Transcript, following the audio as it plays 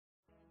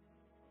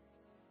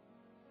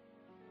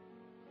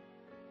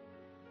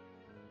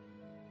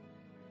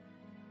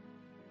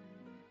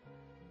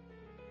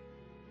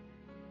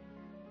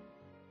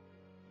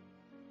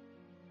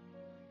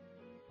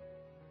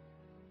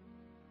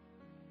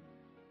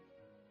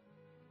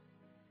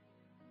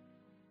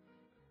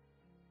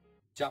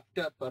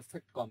chapter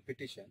Perfect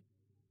Competition,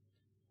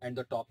 and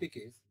the topic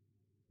is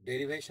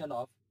derivation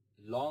of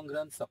long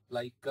run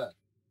supply curve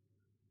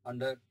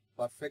under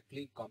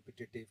perfectly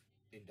competitive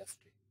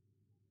industry.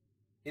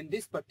 In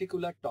this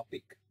particular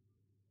topic,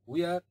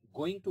 we are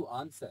going to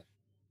answer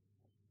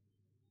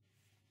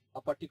a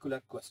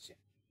particular question,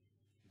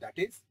 that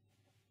is,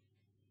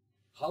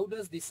 how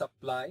does the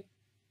supply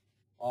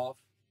of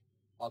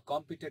a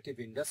competitive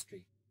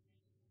industry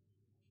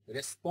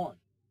respond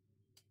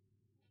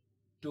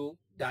to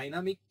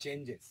dynamic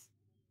changes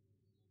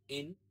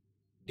in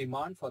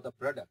demand for the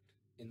product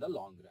in the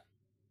long run.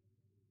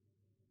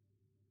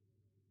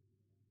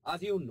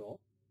 As you know,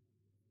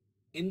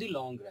 in the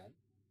long run,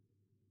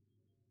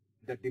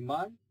 the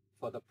demand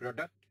for the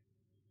product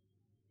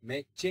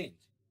may change,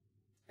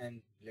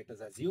 and let us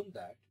assume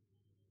that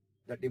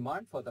the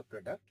demand for the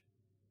product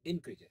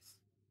increases.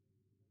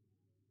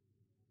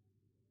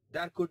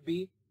 There could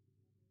be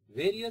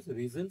various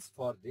reasons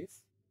for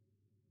this.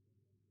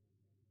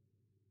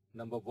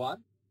 Number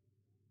one,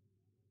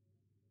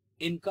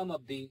 income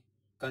of the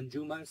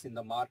consumers in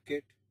the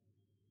market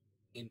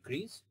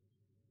increase.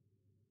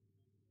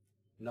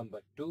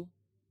 Number two,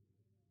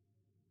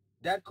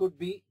 there could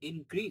be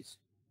increase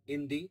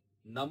in the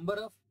number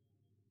of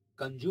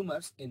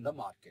consumers in the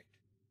market.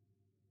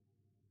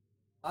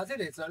 As a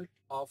result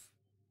of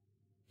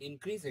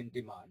increase in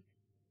demand,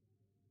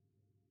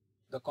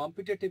 the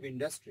competitive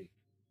industry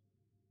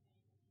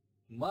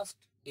must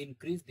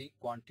increase the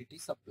quantity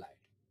supplied.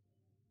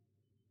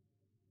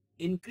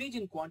 Increase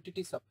in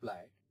quantity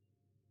supplied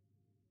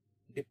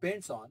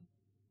depends on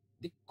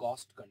the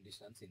cost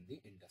conditions in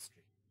the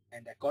industry,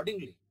 and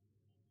accordingly,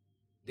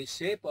 the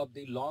shape of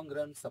the long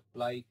run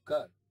supply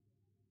curve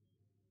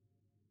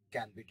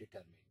can be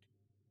determined.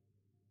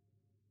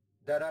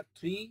 There are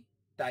three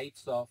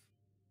types of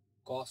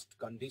cost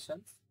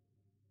conditions.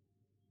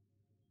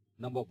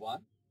 Number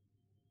one,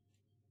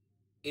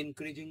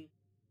 increasing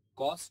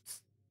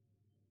costs.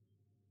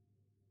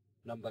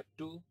 Number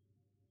two,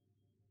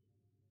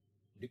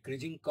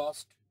 decreasing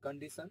cost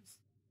conditions.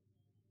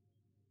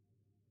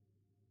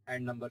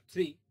 And number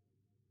three,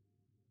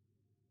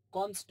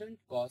 constant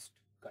cost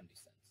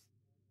conditions.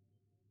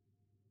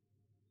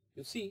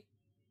 You see,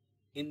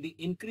 in the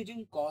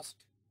increasing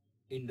cost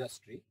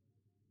industry,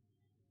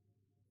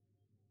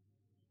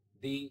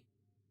 the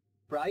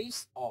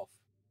price of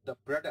the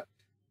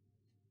product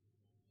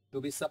to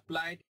be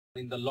supplied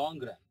in the long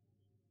run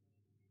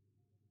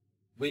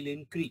will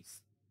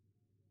increase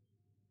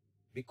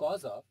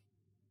because of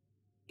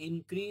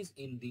increase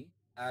in the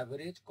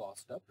average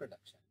cost of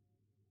production.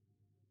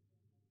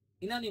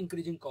 In an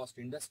increasing cost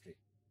industry,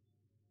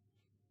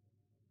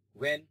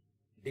 when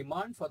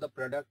demand for the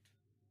product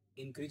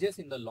increases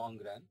in the long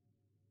run,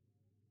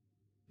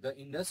 the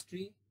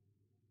industry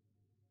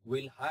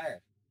will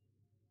hire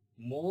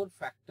more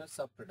factors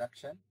of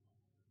production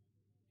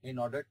in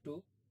order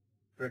to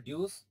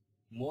produce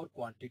more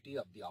quantity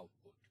of the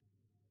output.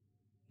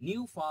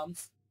 New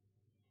firms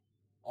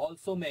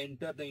also may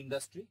enter the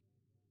industry.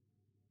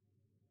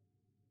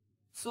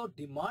 So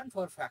demand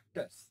for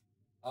factors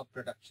of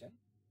production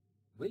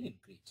will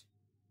increase.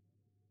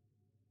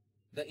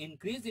 The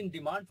increase in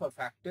demand for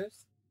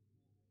factors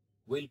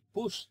will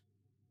push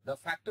the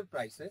factor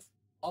prices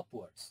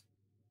upwards,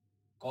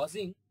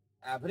 causing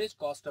average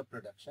cost of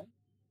production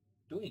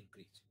to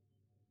increase.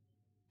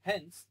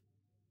 Hence,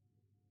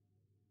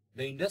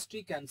 the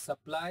industry can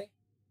supply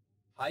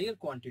higher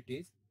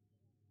quantities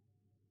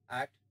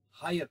at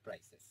higher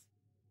prices.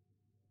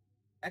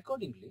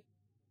 Accordingly,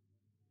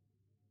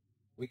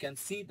 we can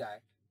see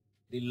that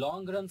the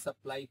long run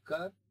supply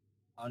curve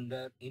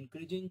under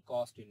increasing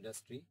cost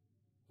industry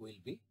will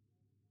be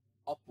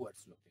upward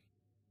sloping.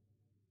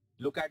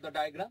 Look at the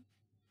diagram.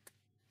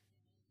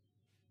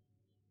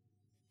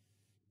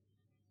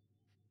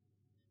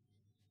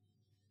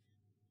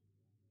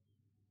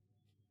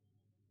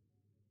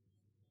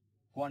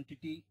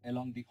 Quantity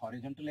along the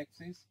horizontal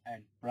axis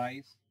and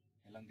price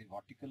along the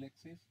vertical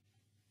axis.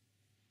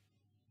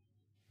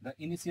 The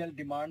initial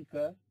demand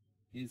curve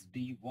is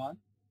D1,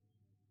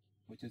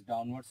 which is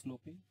downward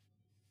sloping.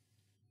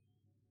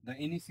 The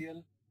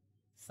initial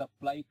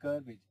supply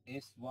curve is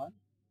S1.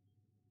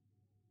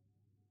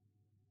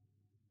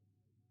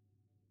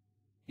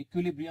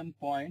 Equilibrium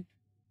point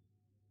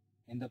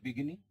in the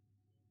beginning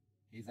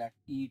is at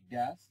E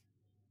dash.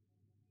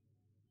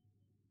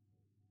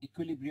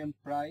 Equilibrium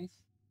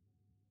price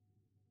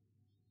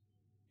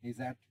is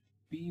at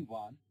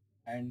P1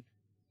 and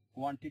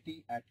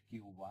quantity at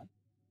Q1.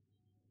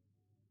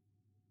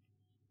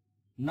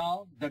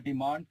 Now the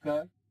demand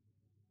curve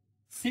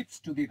shifts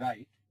to the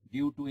right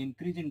due to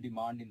increase in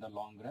demand in the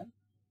long run.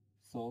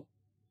 So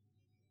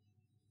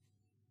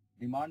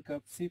demand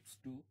curve shifts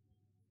to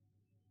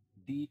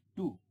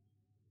D2.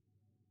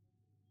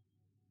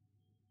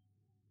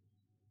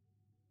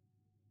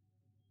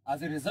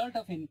 As a result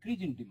of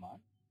increase in demand,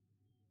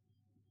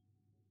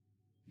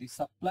 the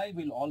supply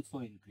will also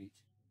increase.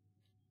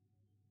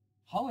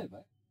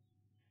 However,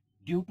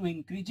 due to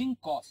increasing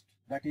cost,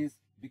 that is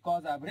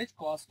because average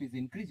cost is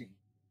increasing,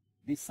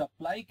 the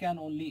supply can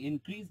only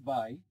increase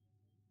by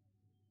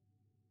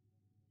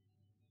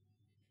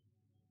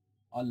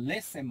a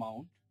less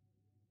amount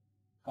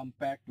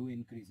compared to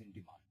increase in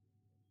demand.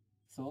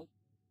 So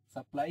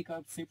supply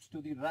curve shifts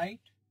to the right,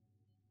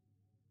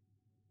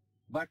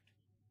 but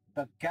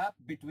the gap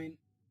between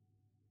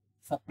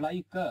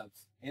supply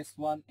curves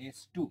S1,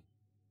 S2,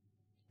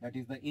 that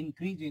is the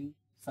increase in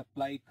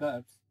supply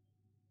curves,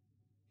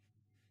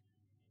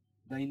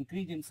 the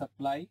increase in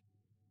supply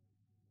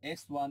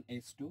S1,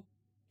 S2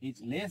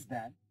 is less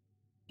than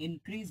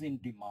increase in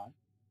demand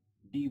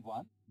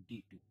D1,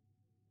 D2.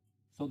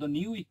 So the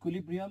new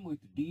equilibrium with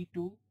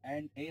D2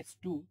 and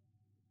S2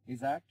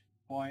 is at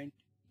point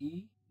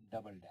E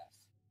double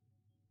dash.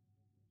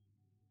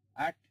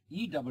 At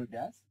E double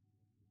dash,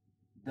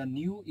 the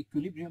new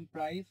equilibrium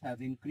price has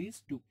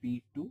increased to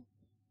P2,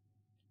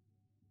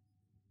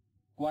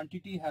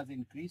 quantity has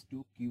increased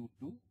to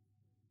Q2.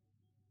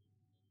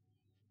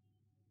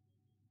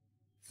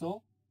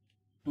 So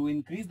to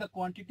increase the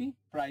quantity,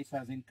 price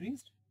has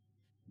increased.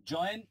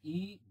 Join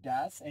E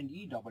dash and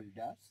E double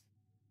dash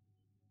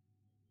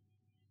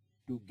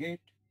to get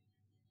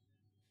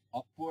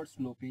upward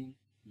sloping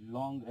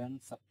long run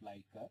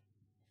supply curve,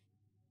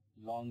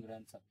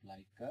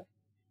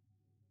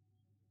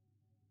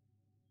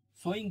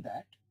 showing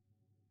that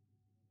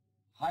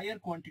higher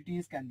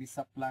quantities can be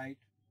supplied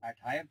at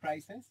higher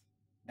prices.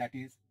 That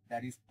is,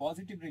 there is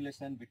positive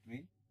relation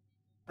between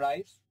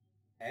price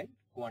and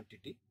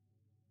quantity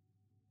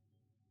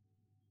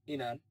in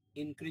an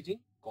increasing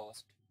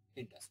cost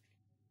industry.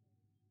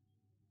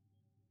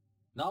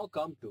 Now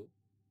come to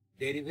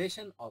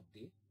derivation of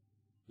the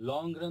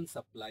long run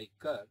supply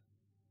curve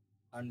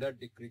under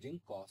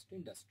decreasing cost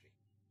industry.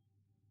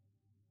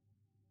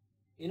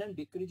 In a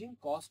decreasing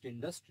cost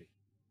industry,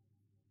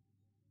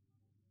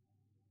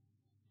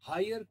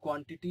 higher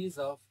quantities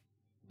of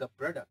the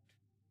product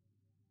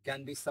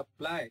can be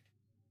supplied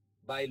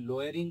by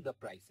lowering the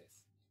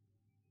prices.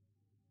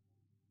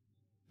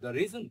 The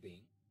reason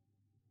being,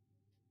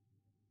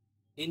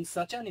 in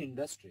such an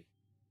industry,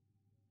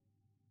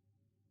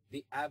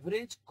 the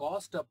average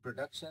cost of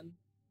production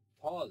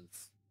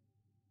falls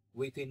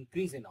with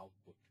increase in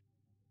output.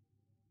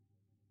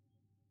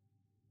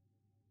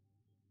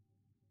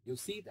 You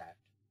see that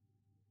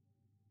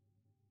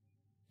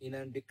in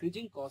a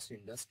decreasing cost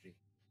industry,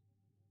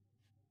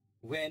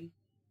 when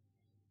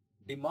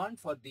demand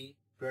for the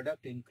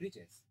product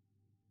increases,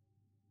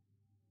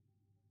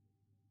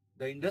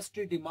 the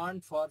industry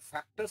demand for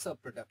factors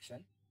of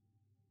production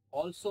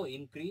also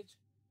increase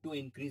to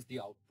increase the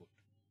output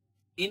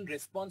in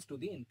response to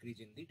the increase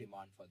in the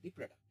demand for the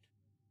product.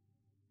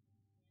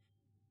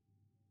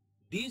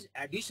 These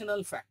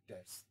additional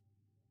factors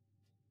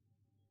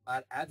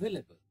are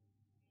available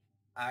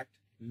at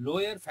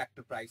lower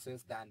factor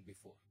prices than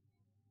before,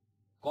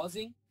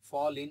 causing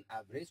fall in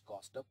average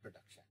cost of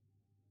production.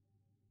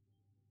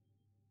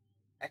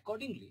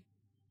 Accordingly,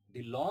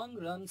 the long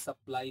run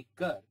supply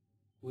curve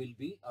will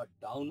be a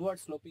downward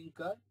sloping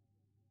curve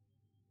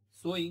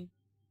showing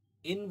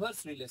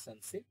inverse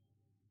relationship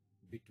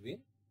between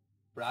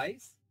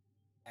price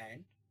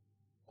and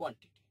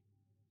quantity.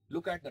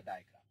 Look at the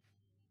diagram.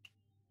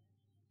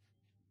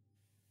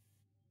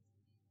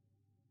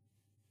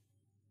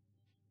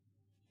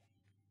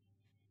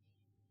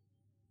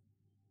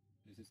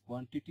 This is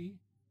quantity,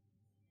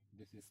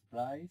 this is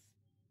price,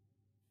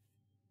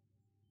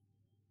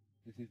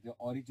 this is the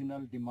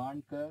original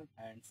demand curve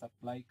and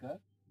supply curve.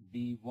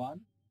 D1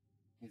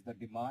 is the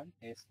demand,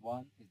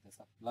 S1 is the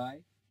supply.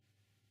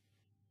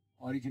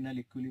 Original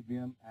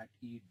equilibrium at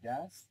E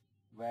dash,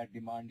 where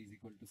demand is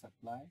equal to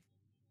supply.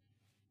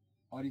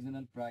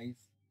 Original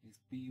price is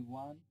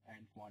P1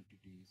 and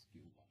quantity is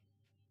Q1.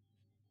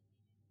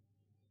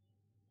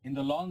 In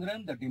the long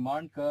run, the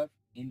demand curve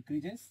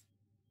increases,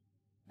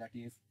 that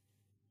is,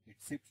 it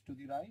shifts to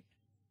the right.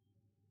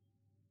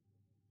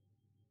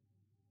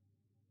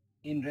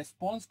 In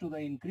response to the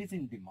increase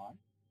in demand,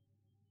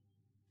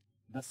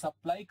 the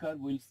supply curve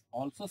will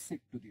also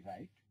shift to the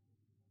right.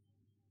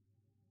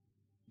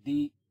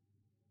 The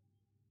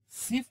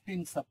shift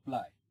in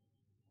supply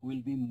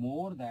will be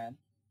more than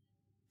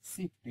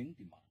shift in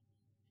demand,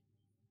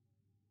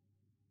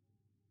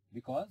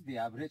 because the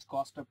average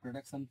cost of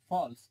production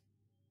falls,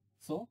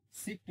 so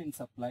shift in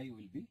supply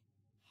will be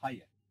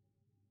higher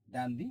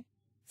than the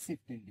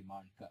shift in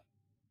demand curve.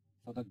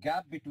 So the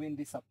gap between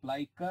the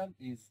supply curve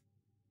is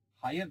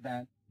higher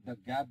than the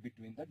gap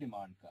between the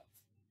demand curves.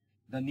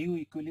 The new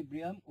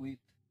equilibrium with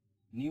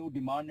new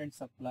demand and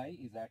supply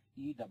is at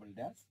E double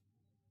dash.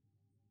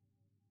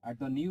 At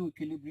the new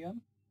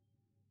equilibrium,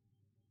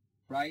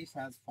 price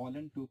has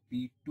fallen to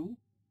P2,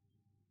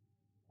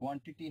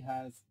 quantity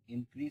has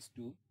increased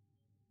to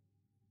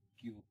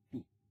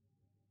Q2.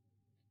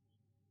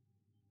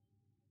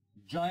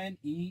 Join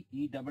E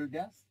double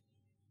dash,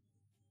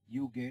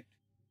 you get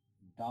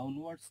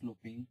downward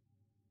sloping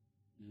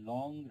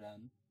long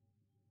run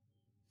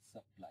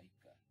supply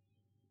curve.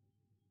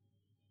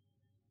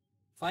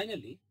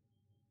 Finally,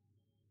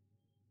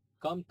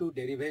 come to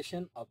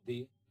derivation of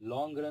the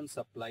long run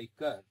supply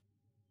curve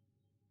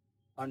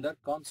under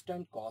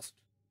constant cost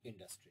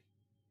industry.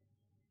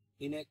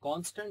 In a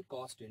constant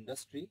cost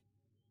industry,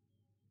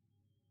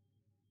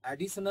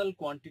 additional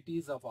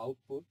quantities of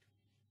output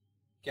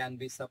can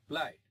be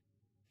supplied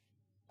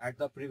at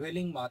the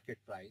prevailing market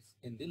price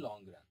in the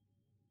long run.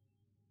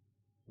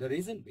 The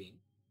reason being,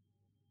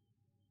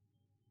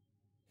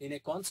 in a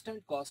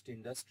constant cost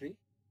industry,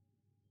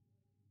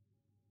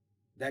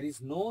 there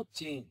is no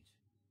change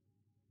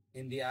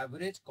in the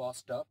average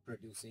cost of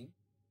producing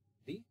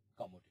the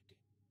commodity.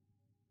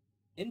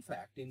 In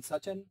fact, in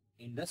such an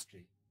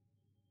industry,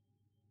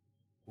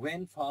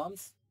 when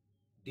firms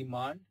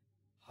demand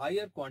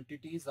higher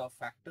quantities of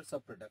factors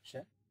of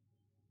production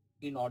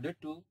in order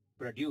to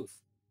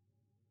produce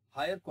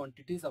higher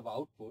quantities of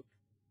output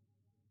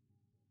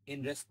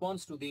in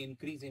response to the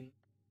increase in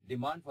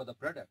demand for the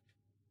product,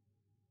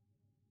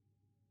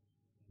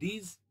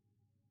 these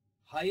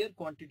higher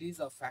quantities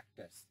of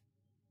factors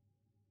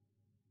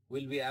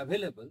will be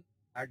available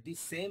at the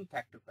same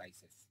factor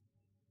prices.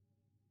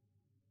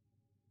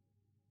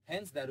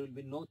 Hence, there will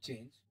be no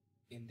change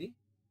in the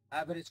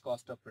average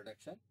cost of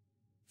production.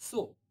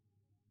 So,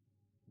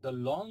 the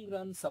long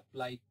run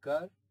supply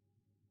curve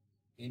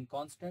in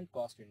constant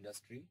cost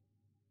industry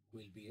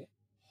will be a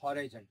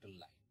horizontal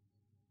line.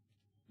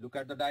 Look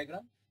at the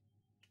diagram.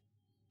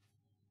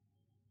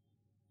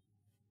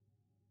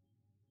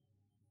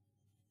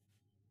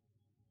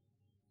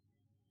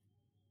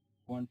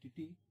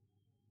 Quantity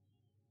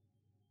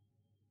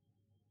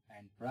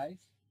and price.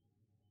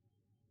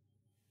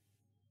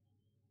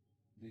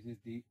 This is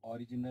the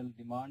original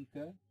demand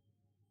curve,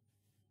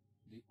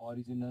 the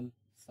original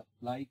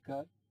supply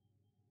curve.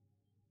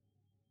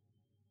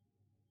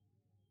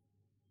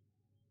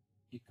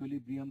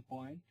 Equilibrium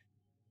point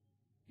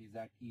is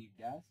at E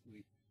dash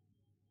with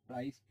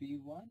price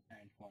P1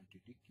 and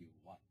quantity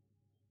Q1.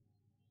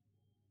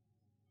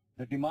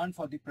 The demand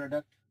for the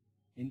product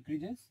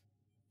increases,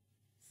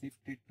 shift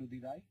it to the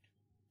right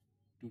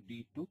to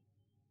D2.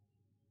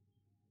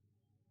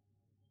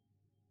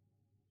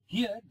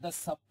 Here the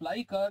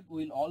supply curve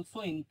will also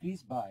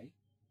increase by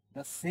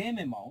the same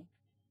amount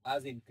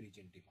as increase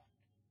in demand.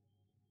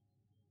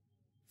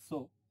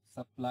 So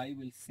supply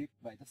will shift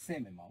by the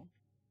same amount.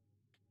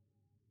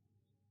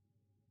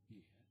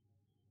 Here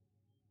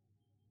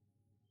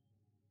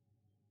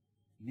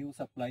new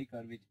supply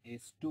curve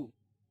is S2.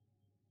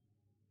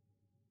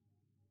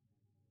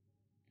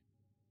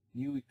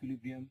 New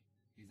equilibrium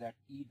is at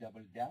E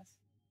double dash.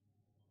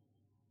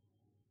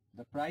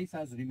 The price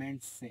has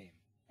remained same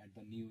at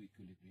the new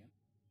equilibrium,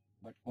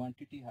 but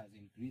quantity has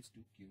increased to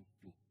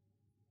Q2.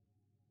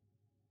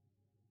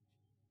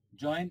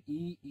 Join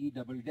E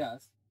double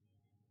dash,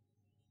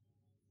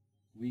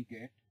 we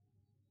get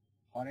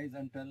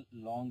horizontal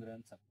long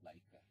run supply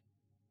curve.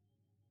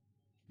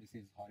 This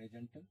is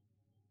horizontal.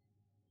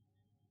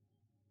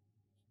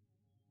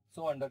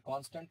 So under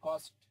constant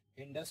cost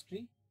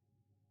industry,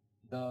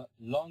 the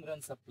long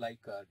run supply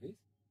curve is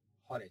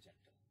horizontal.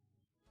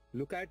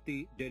 Look at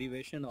the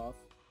derivation of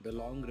the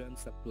long run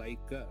supply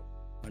curve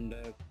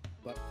under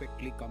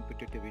perfectly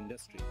competitive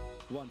industry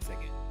once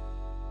again.